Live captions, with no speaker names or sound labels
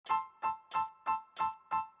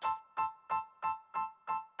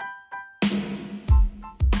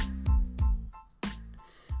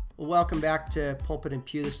welcome back to Pulpit and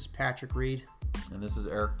Pew. This is Patrick Reed. And this is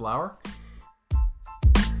Eric Blauer.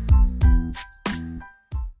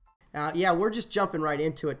 We're just jumping right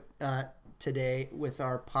into it today with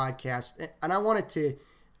our podcast. And I wanted to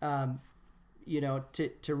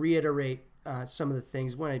reiterate some of the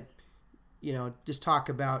things. When I, just talk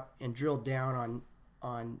about and drill down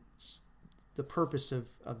on the purpose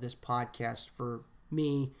of this podcast for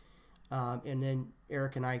me, and then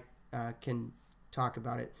Eric and I can talk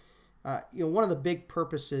about it. One of the big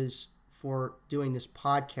purposes for doing this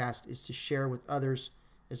podcast is to share with others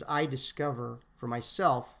as I discover for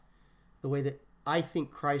myself the way that I think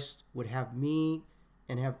Christ would have me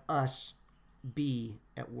and have us be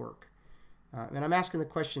at work. And I'm asking the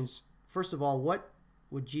questions, first of all, what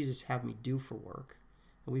would Jesus have me do for work?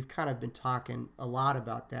 And we've kind of been talking a lot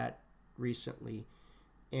about that recently.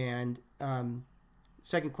 And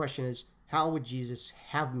second question is, how would Jesus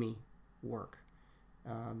have me work?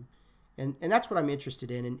 And that's what I'm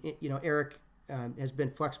interested in. And, Eric has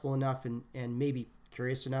been flexible enough and maybe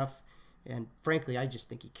curious enough. And frankly, I just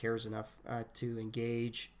think he cares enough to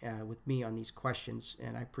engage with me on these questions.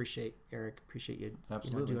 And I appreciate you,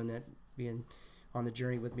 doing that, being on the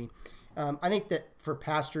journey with me. I think that for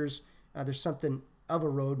pastors, there's something of a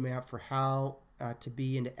roadmap for how to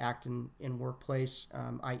be and to act in workplace,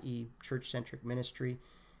 i.e. church-centric ministry.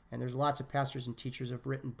 And there's lots of pastors and teachers who have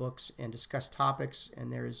written books and discussed topics,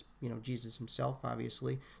 and there is, Jesus himself,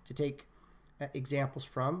 obviously, to take examples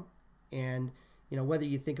from. And, whether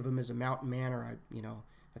you think of him as a mountain man or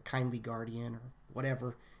a kindly guardian or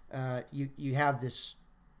whatever, you have this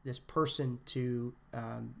person to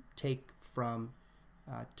take from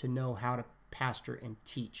to know how to pastor and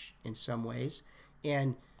teach in some ways.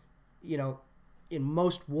 And, in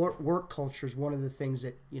most work cultures, one of the things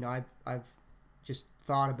that, I've just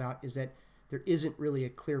thought about is that there isn't really a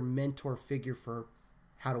clear mentor figure for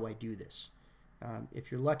how do I do this.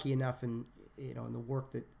 If you're lucky enough in the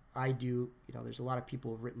work that I do, there's a lot of people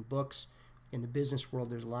who've written books. In the business world,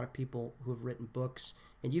 there's a lot of people who have written books,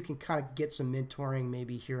 and you can kind of get some mentoring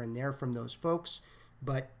maybe here and there from those folks.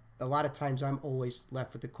 But a lot of times I'm always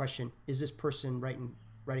left with the question, is this person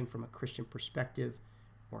writing from a Christian perspective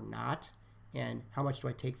or not? And how much do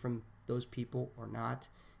I take from those people or not?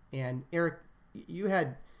 And Eric, you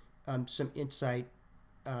had some insight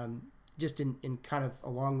just in kind of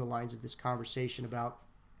along the lines of this conversation about,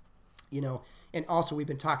 and also we've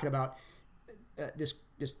been talking about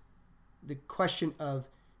the question of,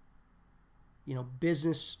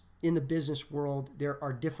 business. In the business world, there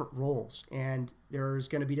are different roles, and there's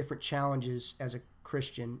going to be different challenges as a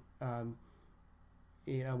Christian.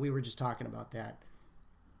 We were just talking about that.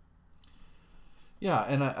 Yeah,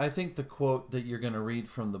 and I think the quote that you're going to read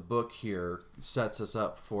from the book here sets us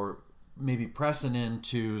up for maybe pressing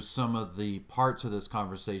into some of the parts of this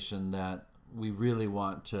conversation that we really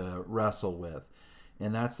want to wrestle with.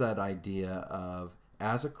 And that's that idea of,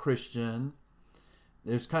 as a Christian,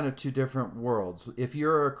 there's kind of two different worlds. If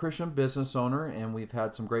you're a Christian business owner, and we've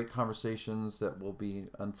had some great conversations that will be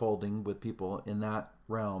unfolding with people in that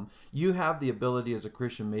realm, you have the ability as a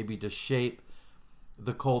Christian maybe to shape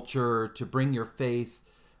the culture, to bring your faith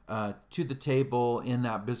to the table in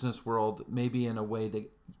that business world, maybe in a way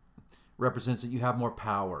that represents that you have more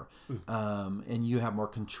power and you have more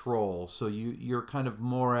control. So you're kind of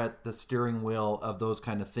more at the steering wheel of those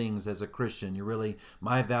kind of things as a Christian. You're really,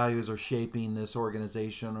 my values are shaping this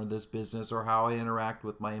organization or this business, or how I interact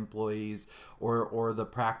with my employees, or the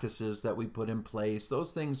practices that we put in place.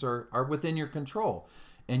 Those things are within your control,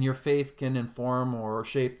 and your faith can inform or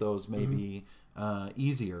shape those maybe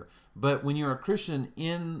easier. But when you're a Christian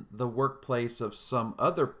in the workplace of some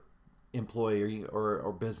other employee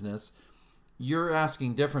or business, you're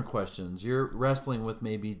asking different questions. You're wrestling with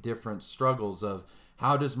maybe different struggles of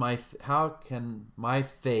how can my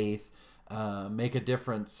faith make a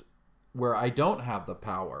difference where I don't have the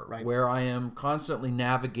power, right, where I am constantly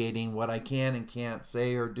navigating what I can and can't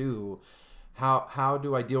say or do. How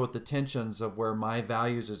do I deal with the tensions of where my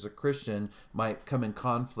values as a Christian might come in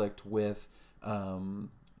conflict with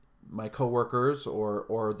my coworkers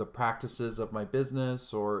or the practices of my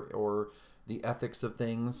business or the ethics of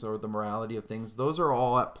things or the morality of things? Those are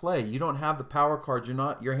all at play. You don't have the power cards.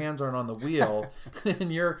 Your hands aren't on the wheel,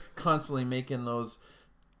 and you're constantly making those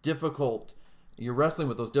difficult. You're wrestling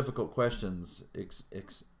with those difficult questions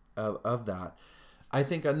of that. I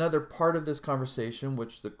think another part of this conversation,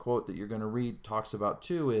 which the quote that you're going to read talks about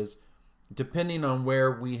too, is depending on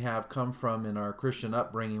where we have come from in our Christian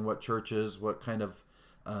upbringing, what churches, what kind of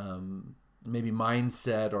maybe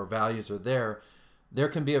mindset or values are there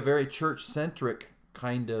can be a very church-centric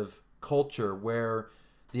kind of culture where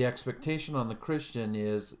the expectation on the Christian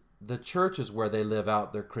is the church is where they live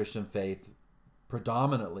out their Christian faith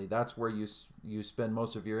predominantly. That's where you spend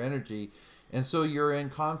most of your energy. And so you're in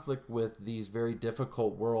conflict with these very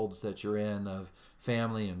difficult worlds that you're in of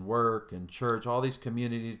family and work and church, all these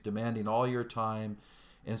communities demanding all your time.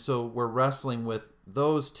 And so we're wrestling with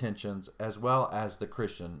those tensions as well as the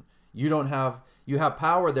Christian. You have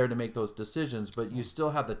power there to make those decisions, but you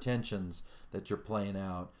still have the tensions that you're playing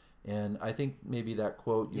out. And I think maybe that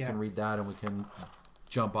quote, you can read that and we can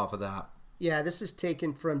jump off of that. Yeah, this is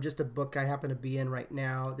taken from just a book I happen to be in right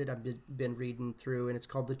now that I've been reading through, and it's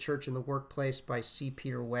called The Church in the Workplace by C.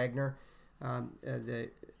 Peter Wagner. The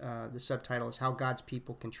subtitle is How God's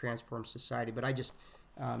People Can Transform Society. But I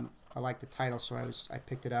like the title, so I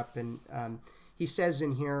picked it up. And he says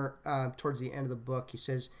in here, towards the end of the book, he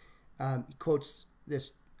says, he quotes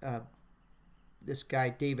this guy,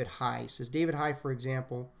 David High. He says, David High, for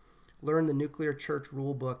example, learned the Nuclear Church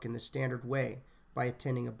Rule Book in the standard way, by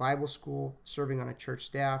attending a Bible school, serving on a church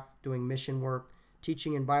staff, doing mission work,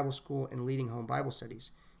 teaching in Bible school, and leading home Bible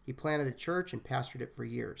studies. He planted a church and pastored it for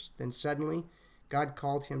years. Then suddenly, God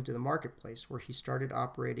called him to the marketplace, where he started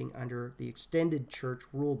operating under the extended church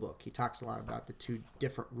rule book. He talks a lot about the two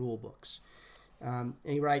different rule books. And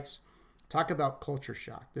he writes, talk about culture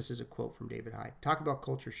shock. This is a quote from David High. Talk about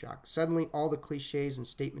culture shock. Suddenly, all the cliches and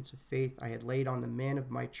statements of faith I had laid on the men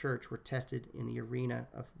of my church were tested in the arena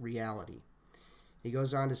of reality. He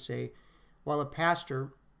goes on to say, while a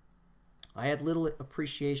pastor, I had little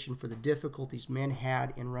appreciation for the difficulties men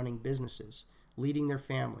had in running businesses, leading their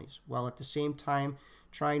families, while at the same time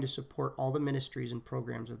trying to support all the ministries and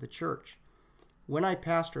programs of the church. When I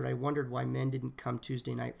pastored, I wondered why men didn't come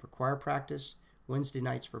Tuesday night for choir practice, Wednesday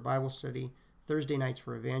nights for Bible study, Thursday nights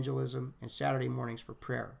for evangelism, and Saturday mornings for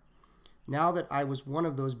prayer. Now that I was one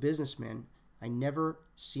of those businessmen, I never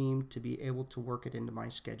seemed to be able to work it into my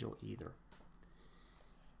schedule either.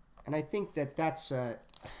 And I think that's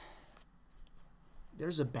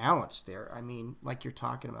there's a balance there. I mean, like you're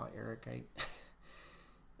talking about, Eric.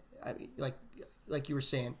 I mean, like you were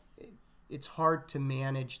saying, it's hard to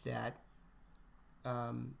manage that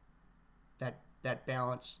that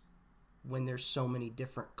balance when there's so many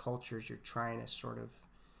different cultures you're trying to sort of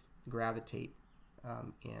gravitate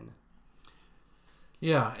in.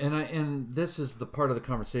 Yeah, and this is the part of the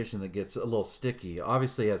conversation that gets a little sticky.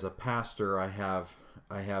 Obviously, as a pastor, I have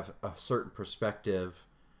a certain perspective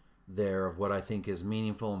there of what I think is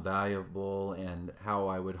meaningful and valuable, and how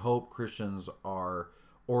I would hope Christians are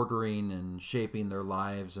ordering and shaping their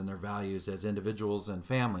lives and their values as individuals and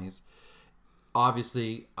families.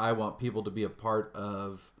 Obviously, I want people to be a part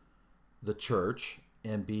of the church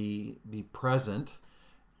and be present,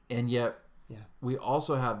 and yet we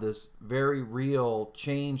also have this very real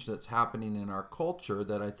change that's happening in our culture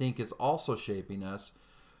that I think is also shaping us,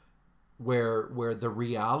 where the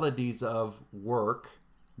realities of work,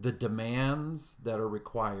 the demands that are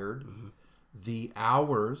required, the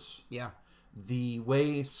hours, the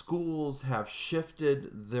way schools have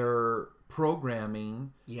shifted their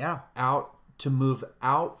programming out to move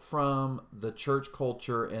out from the church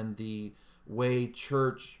culture and the way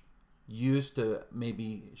church used to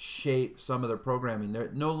maybe shape some of their programming.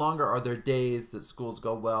 There no longer are there days that schools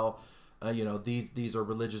go, well, these are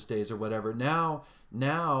religious days or whatever. Now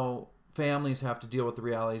families have to deal with the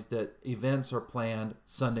realities that events are planned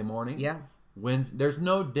Sunday morning. There's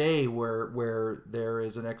no day where there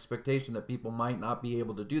is an expectation that people might not be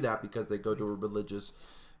able to do that because they go to a religious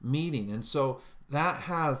meeting. And so that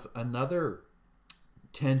has another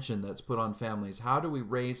tension that's put on families. How do we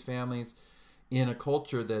raise families in a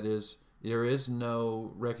culture that there is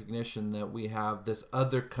no recognition that we have this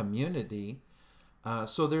other community?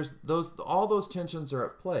 So there's all those tensions are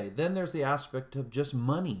at play. Then there's the aspect of just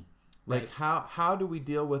money. Like how do we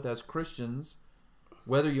deal with, as Christians,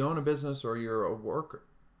 whether you own a business or you're a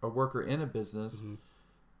worker in a business,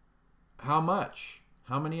 how much,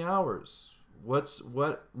 how many hours,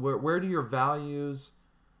 where do your values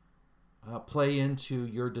play into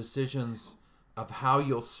your decisions of how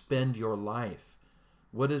you'll spend your life?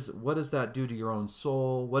 What does that do to your own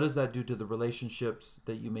soul? What does that do to the relationships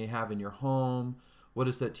that you may have in your home? What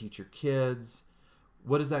does that teach your kids?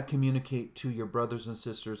 What does that communicate to your brothers and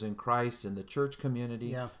sisters in Christ in the church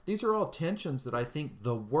community? These are all tensions that I think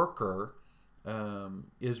the worker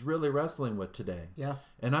is really wrestling with today.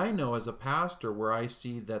 And I know as a pastor where I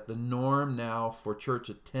see that the norm now for church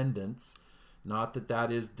attendance, not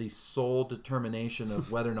that is the sole determination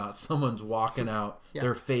of whether or not someone's walking out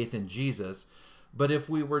their faith in Jesus, but if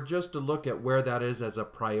we were just to look at where that is as a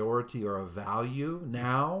priority or a value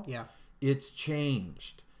now, it's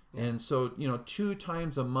changed. And so, 2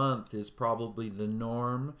 times a month is probably the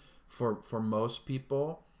norm for most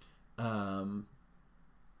people. And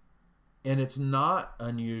it's not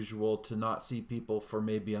unusual to not see people for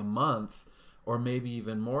maybe a month or maybe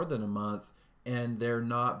even more than a month, and there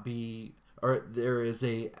not be, or there is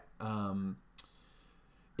a,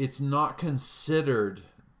 it's not considered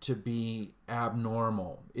to be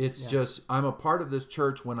abnormal. It's just, I'm a part of this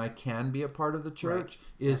church when I can be a part of the church,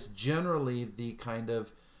 is generally the kind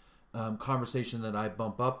of conversation that I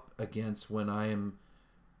bump up against when I am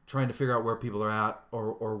trying to figure out where people are at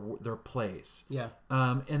or their place. Yeah.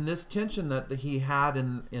 And this tension that he had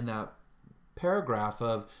in that paragraph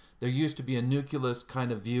of, there used to be a nucleus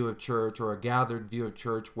kind of view of church, or a gathered view of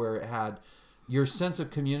church, where it had your sense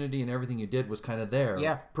of community and everything you did was kind of there.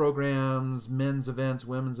 Yeah. Programs, men's events,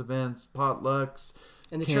 women's events, potlucks.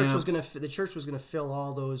 And the camps. church was gonna fill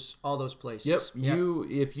all those places. Yep.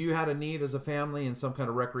 If you had a need as a family in some kind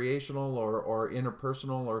of recreational or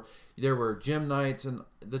interpersonal, or there were gym nights, and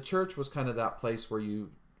the church was kind of that place where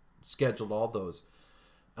you scheduled all those.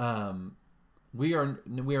 We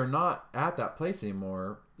are not at that place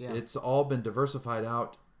anymore. Yeah. It's all been diversified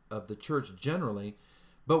out of the church generally,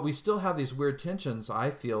 but we still have these weird tensions. I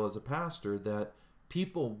feel as a pastor that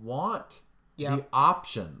people want the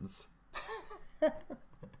options.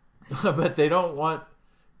 But they don't want,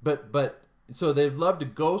 but so they'd love to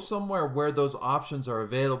go somewhere where those options are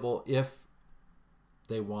available if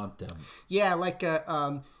they want them. Yeah, like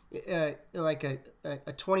a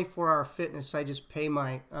 24-hour fitness. I just pay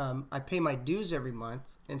my dues every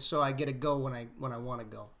month, and so I get to go when I want to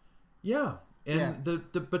go. Yeah, and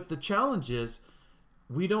but the challenge is,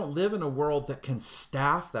 we don't live in a world that can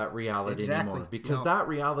staff that reality anymore, because that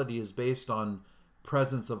reality is based on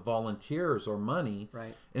presence of volunteers or money.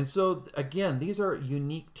 Right. And so again, these are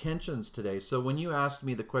unique tensions today. So when you asked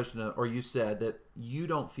me the question, or you said that you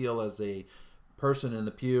don't feel as a person in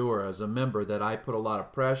the pew or as a member that I put a lot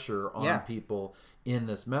of pressure on people in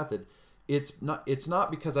this method, it's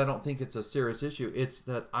not because I don't think it's a serious issue. It's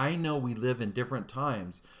that I know we live in different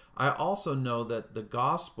times. I also know that the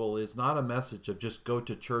gospel is not a message of just go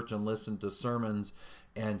to church and listen to sermons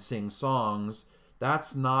and sing songs.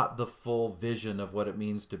 That's not the full vision of what it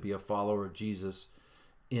means to be a follower of Jesus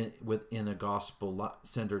within a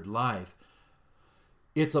gospel-centered life.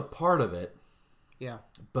 It's a part of it. Yeah.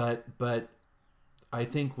 But I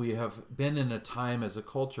think we have been in a time as a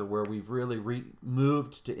culture where we've really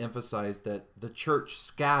moved to emphasize that the church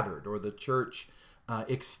scattered, or the church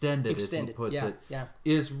extended, as he puts it,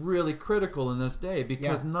 is really critical in this day,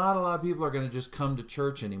 because not a lot of people are going to just come to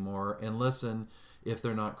church anymore and listen if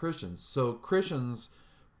they're not Christians. So Christians'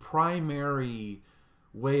 primary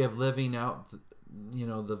way of living out,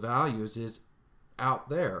 the values is out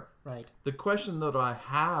there. Right. The question that I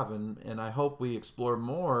have, and I hope we explore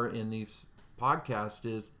more in these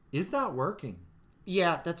podcasts, is that working?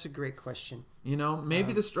 Yeah, that's a great question.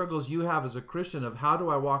 Maybe the struggles you have as a Christian of how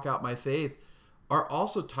do I walk out my faith are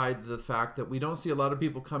also tied to the fact that we don't see a lot of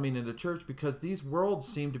people coming into church because these worlds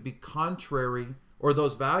seem to be contrary, or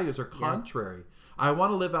those values are contrary. Yeah. I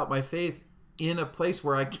want to live out my faith in a place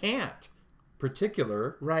where I can't,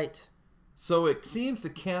 particular. Right. So it seems to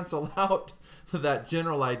cancel out that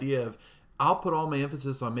general idea of, I'll put all my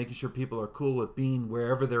emphasis on making sure people are cool with being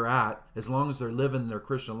wherever they're at, as long as they're living their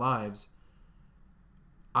Christian lives.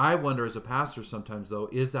 I wonder as a pastor sometimes, though,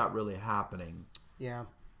 is that really happening? Yeah.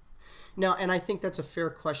 No, and I think that's a fair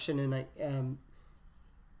question, and I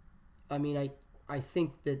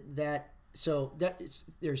think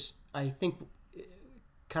I think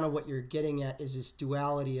kind of what you're getting at is this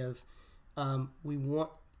duality of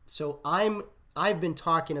I've been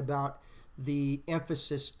talking about the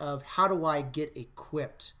emphasis of how do I get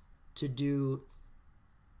equipped to do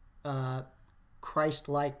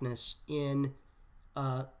Christ-likeness in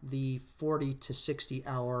the 40 to 60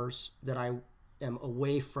 hours that I am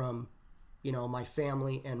away from, my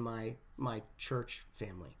family and my church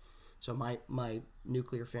family. So my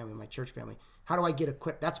nuclear family, my church family. How do I get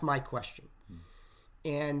equipped? That's my question.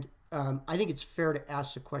 And I think it's fair to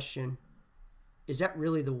ask the question, is that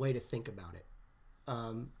really the way to think about it?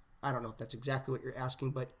 I don't know if that's exactly what you're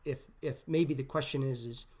asking, but if maybe the question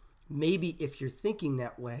is maybe if you're thinking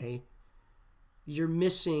that way, you're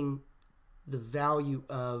missing the value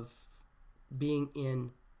of being in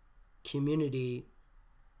community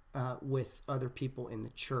with other people in the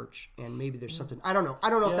church, and maybe there's something I don't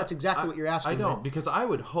know if that's exactly what you're asking. I don't, because I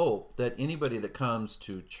would hope that anybody that comes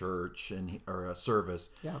to church or a service,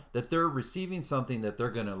 that they're receiving something that they're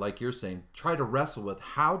going to, like you're saying, try to wrestle with.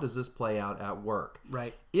 How does this play out at work?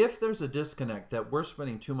 Right. If there's a disconnect that we're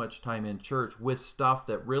spending too much time in church with stuff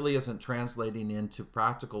that really isn't translating into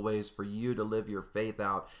practical ways for you to live your faith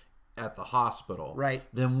out at the hospital, Right.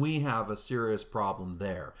 then we have a serious problem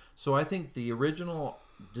there. So I think the original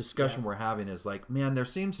discussion we're having is like, man, there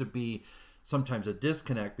seems to be sometimes a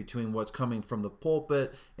disconnect between what's coming from the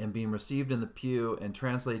pulpit and being received in the pew and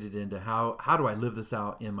translated into how do I live this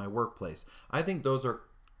out in my workplace. I think those are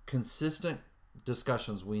consistent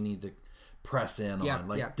discussions we need to press in on.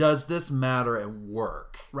 Like, does this matter at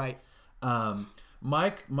work? Right.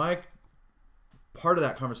 Mike, part of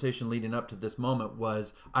that conversation leading up to this moment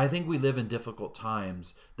was, I think we live in difficult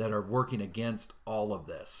times that are working against all of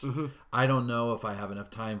this. Mm-hmm. I don't know if I have enough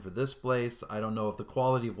time for this place. I don't know if the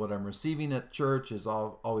quality of what I'm receiving at church is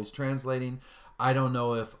always translating. I don't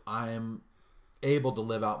know if I'm able to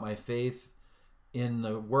live out my faith in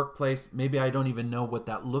the workplace. Maybe I don't even know what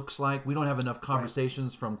that looks like. We don't have enough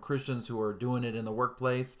conversations from Christians who are doing it in the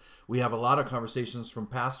workplace. We have a lot of conversations from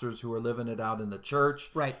pastors who are living it out in the church.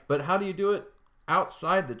 Right. But how do you do it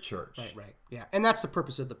outside the church? Right. Yeah. And that's the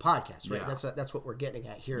purpose of the podcast, right? Yeah. That's what we're getting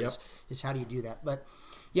at here is how do you do that? But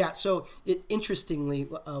yeah, so interestingly,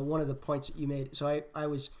 one of the points that you made, so I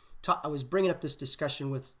was bringing up this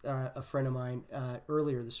discussion with a friend of mine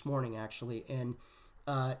earlier this morning, actually, and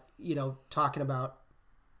talking about,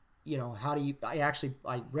 how do you,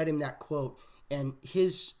 I read him that quote, and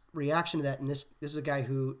his reaction to that, and this is a guy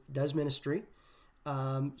who does ministry.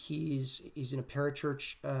 He's in a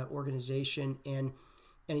parachurch organization, and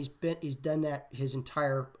he's done that his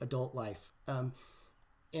entire adult life.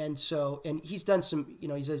 And he's done some,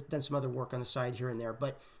 he's done some other work on the side here and there,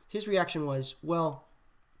 but his reaction was, well,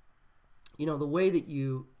 the way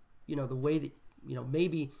that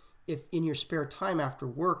maybe if in your spare time after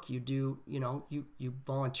work you do, you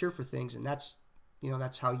volunteer for things, and that's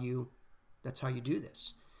how you do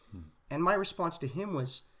this. And my response to him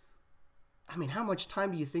was, I mean, how much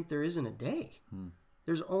time do you think there is in a day?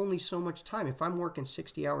 There's only so much time. If I'm working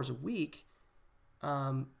 60 hours a week,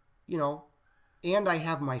 and I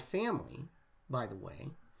have my family, by the way,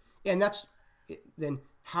 and then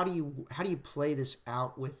how do you play this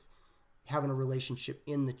out with having a relationship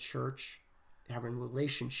in the church, having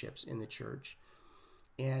relationships in the church,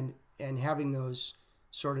 and having those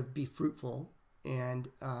sort of be fruitful, and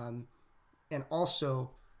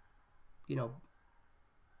also,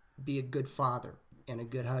 be a good father and a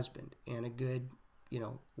good husband and a good,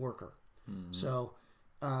 worker. Mm-hmm. So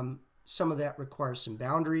some of that requires some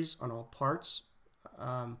boundaries on all parts.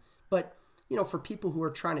 But, for people who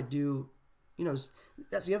are trying to do,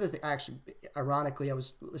 that's the other thing. Actually, ironically, I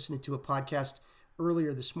was listening to a podcast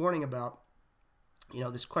earlier this morning about,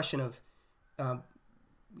 this question of,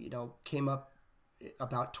 came up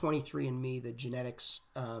about 23andMe, the genetics,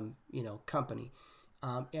 company.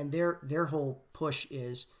 And their whole push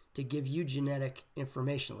is to give you genetic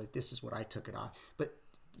information. Like, this is what I took it off, but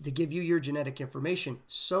to give you your genetic information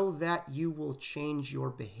so that you will change your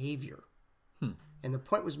behavior. And the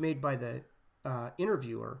point was made by the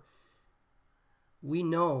interviewer. We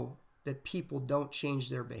know that people don't change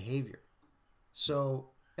their behavior. So,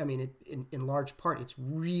 I mean, in large part, it's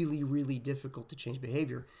really, really difficult to change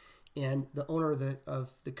behavior. And the owner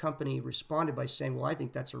of the company responded by saying, well, I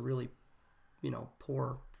think that's a really,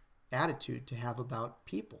 poor attitude to have about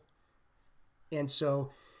people. And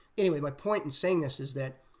so, anyway, my point in saying this is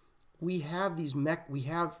that we have we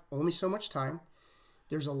have only so much time.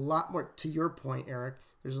 There's a lot more, to your point, Eric,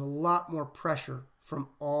 there's a lot more pressure from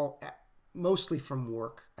mostly from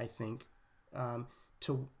work, I think,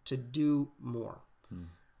 to do more.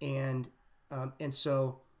 And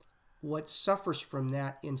so what suffers from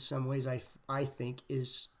that in some ways, I think,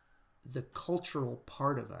 is the cultural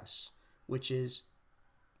part of us, which is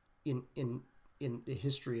in the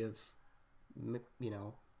history of,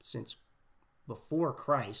 since before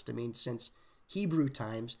Christ, since Hebrew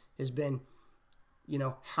times, has been,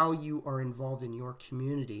 how you are involved in your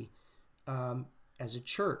community as a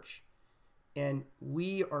church. And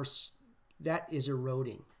that is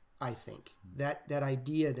eroding, I think. That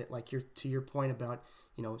idea that, like, to your point about,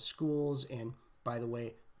 schools, and by the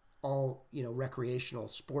way, all, recreational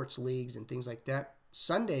sports leagues and things like that,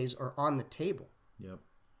 Sundays are on the table. Yep.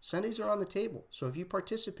 Sundays are on the table. So if you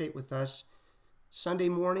participate with us, Sunday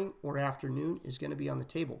morning or afternoon is going to be on the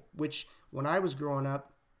table, which when I was growing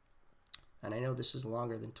up, and I know this is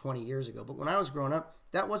longer than 20 years ago, but when I was growing up,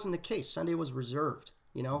 that wasn't the case. Sunday was reserved,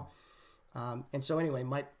 and so anyway,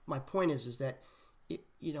 my point is that,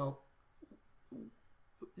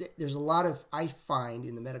 there's a lot of, I find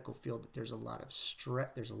in the medical field that there's a lot of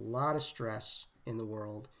stress. There's a lot of stress in the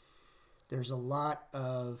world. There's a lot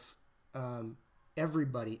of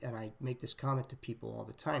everybody, and I make this comment to people all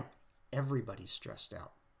the time, everybody's stressed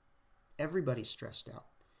out. Everybody's stressed out.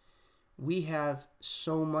 We have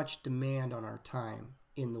so much demand on our time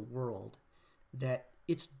in the world that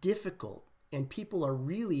it's difficult, and people are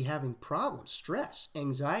really having problems. Stress,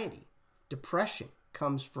 anxiety, depression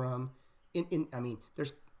comes from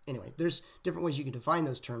there's different ways you can define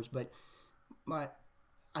those terms, but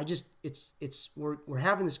we're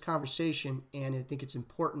having this conversation, and I think it's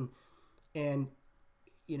important. And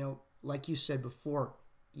like you said before,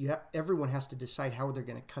 everyone has to decide how they're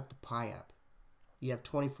going to cut the pie up. You have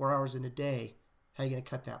 24 hours in a day. How are you going to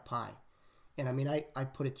cut that pie? And I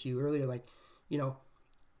put it to you earlier, like,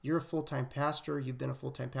 you're a full-time pastor. You've been a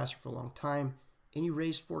full-time pastor for a long time, and you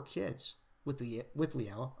raised 4 kids with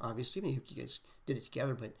Liel, obviously. You guys did it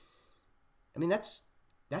together, but that's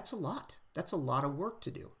a lot. That's a lot of work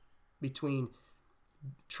to do between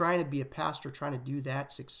trying to be a pastor, trying to do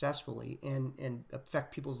that successfully and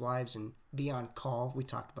affect people's lives and be on call. We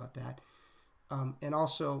talked about that. And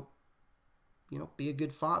also, be a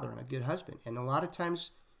good father and a good husband. And a lot of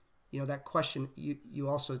times, that question you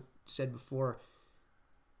also said before,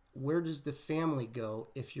 where does the family go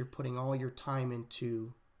if you're putting all your time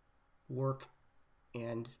into work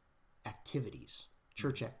and activities,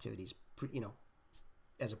 church activities,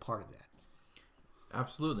 as a part of that?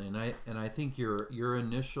 Absolutely, and I think your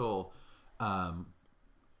initial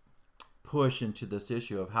push into this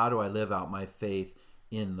issue of how do I live out my faith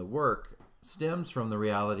in the work stems from the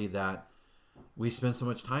reality that we spend so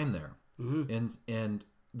much time there, and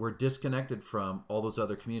we're disconnected from all those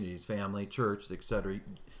other communities, family, church, etc.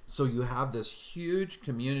 So you have this huge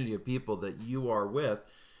community of people that you are with,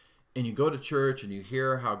 and you go to church and you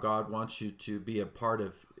hear how God wants you to be a part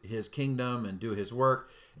of his kingdom and do his work,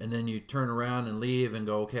 and then you turn around and leave and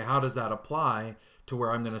go, okay, how does that apply to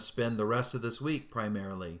where I'm going to spend the rest of this week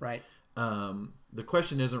primarily? Right. The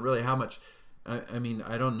question isn't really how much.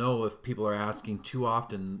 I don't know if people are asking too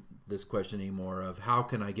often this question anymore of how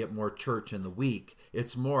can I get more church in the week.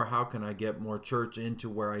 It's more how can I get more church into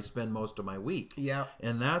where I spend most of my week. Yeah.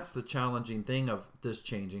 And that's the challenging thing of this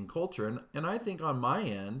changing culture. And I think on my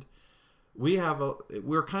end,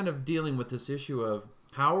 we're kind of dealing with this issue of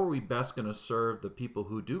how are we best going to serve the people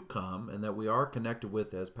who do come and that we are connected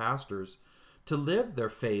with as pastors to live their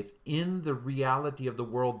faith in the reality of the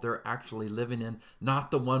world they're actually living in,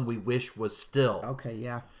 not the one we wish was still. Okay,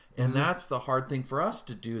 yeah. And that's the hard thing for us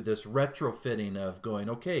to do, this retrofitting of going,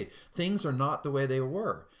 okay, things are not the way they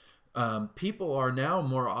were. People are now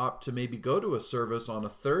more apt to maybe go to a service on a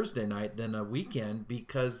Thursday night than a weekend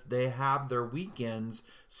because they have their weekends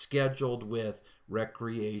scheduled with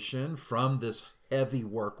recreation from this heavy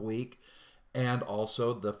work week, and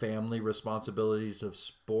also the family responsibilities of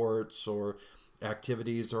sports or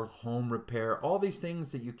activities or home repair, all these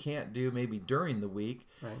things that you can't do maybe during the week.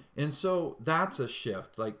 Right. And so that's a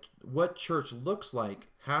shift. Like what church looks like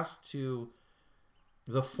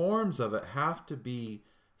the forms of it have to be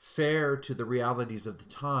fair to the realities of the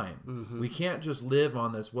time. Mm-hmm. We can't just live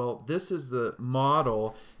on this, well, this is the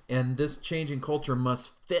model and this changing culture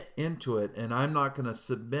must fit into it, and I'm not going to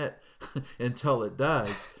submit until it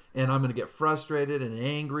does. And I'm going to get frustrated and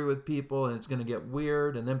angry with people, and it's going to get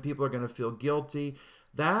weird, and then people are going to feel guilty.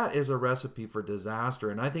 That is a recipe for disaster.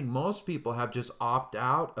 And I think most people have just opted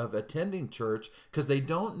out of attending church because they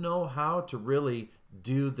don't know how to really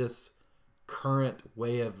do this current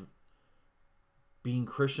way of being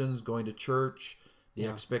Christians, going to church, the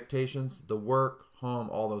expectations, the work, home,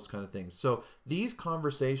 all those kind of things. So these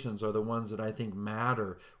conversations are the ones that I think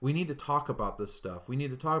matter. We need to talk about this stuff. We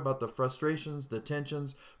need to talk about the frustrations, the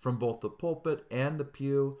tensions from both the pulpit and the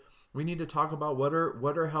pew. We need to talk about what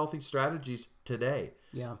are healthy strategies today.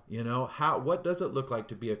 Yeah. What does it look like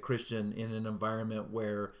to be a Christian in an environment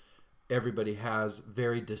where everybody has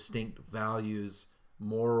very distinct values,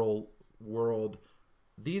 moral world?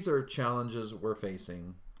 These are challenges we're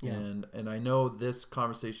facing. Yeah. And I know this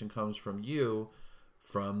conversation comes from you,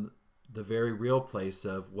 from the very real place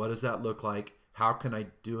of what does that look like? How can I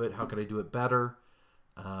do it? How can I do it better?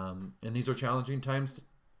 And these are challenging times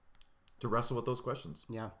to wrestle with those questions.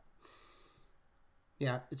 Yeah.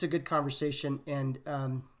 Yeah, it's a good conversation. And,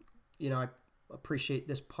 I appreciate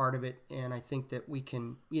this part of it. And I think that we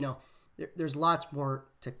can, there's lots more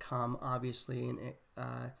to come, obviously. And,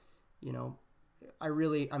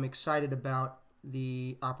 I'm excited about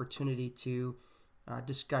the opportunity to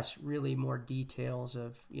discuss really more details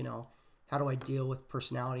of, how do I deal with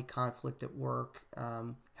personality conflict at work?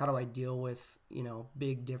 How do I deal with,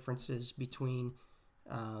 big differences between,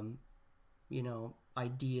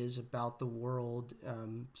 ideas about the world,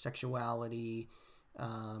 sexuality,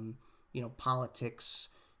 politics,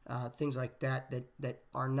 things like that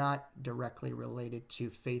are not directly related to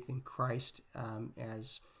faith in Christ,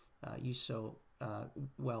 as you so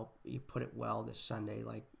you put it well this Sunday,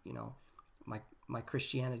 like, my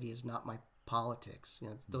Christianity is not my politics. You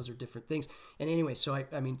know, those are different things. And anyway, so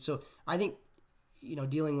I think, you know,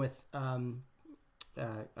 dealing with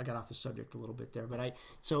I got off the subject a little bit there, but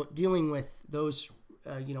dealing with those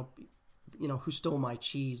you know, who stole my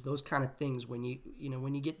cheese, those kind of things, when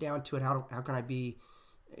you get down to it, how can I be,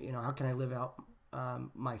 you know, how can I live out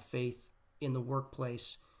my faith in the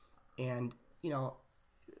workplace? And, you know,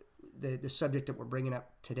 the subject that we're bringing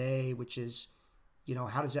up today, which is, you know,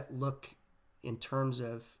 how does that look in terms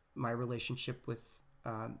of my relationship with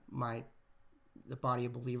the body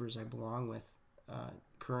of believers I belong with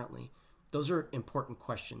currently? Those are important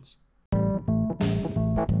questions.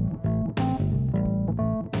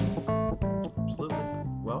 Absolutely.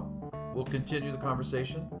 Well, we'll continue the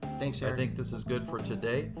conversation. Thanks, Eric. I think this is good for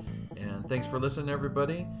today. And thanks for listening,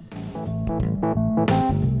 everybody.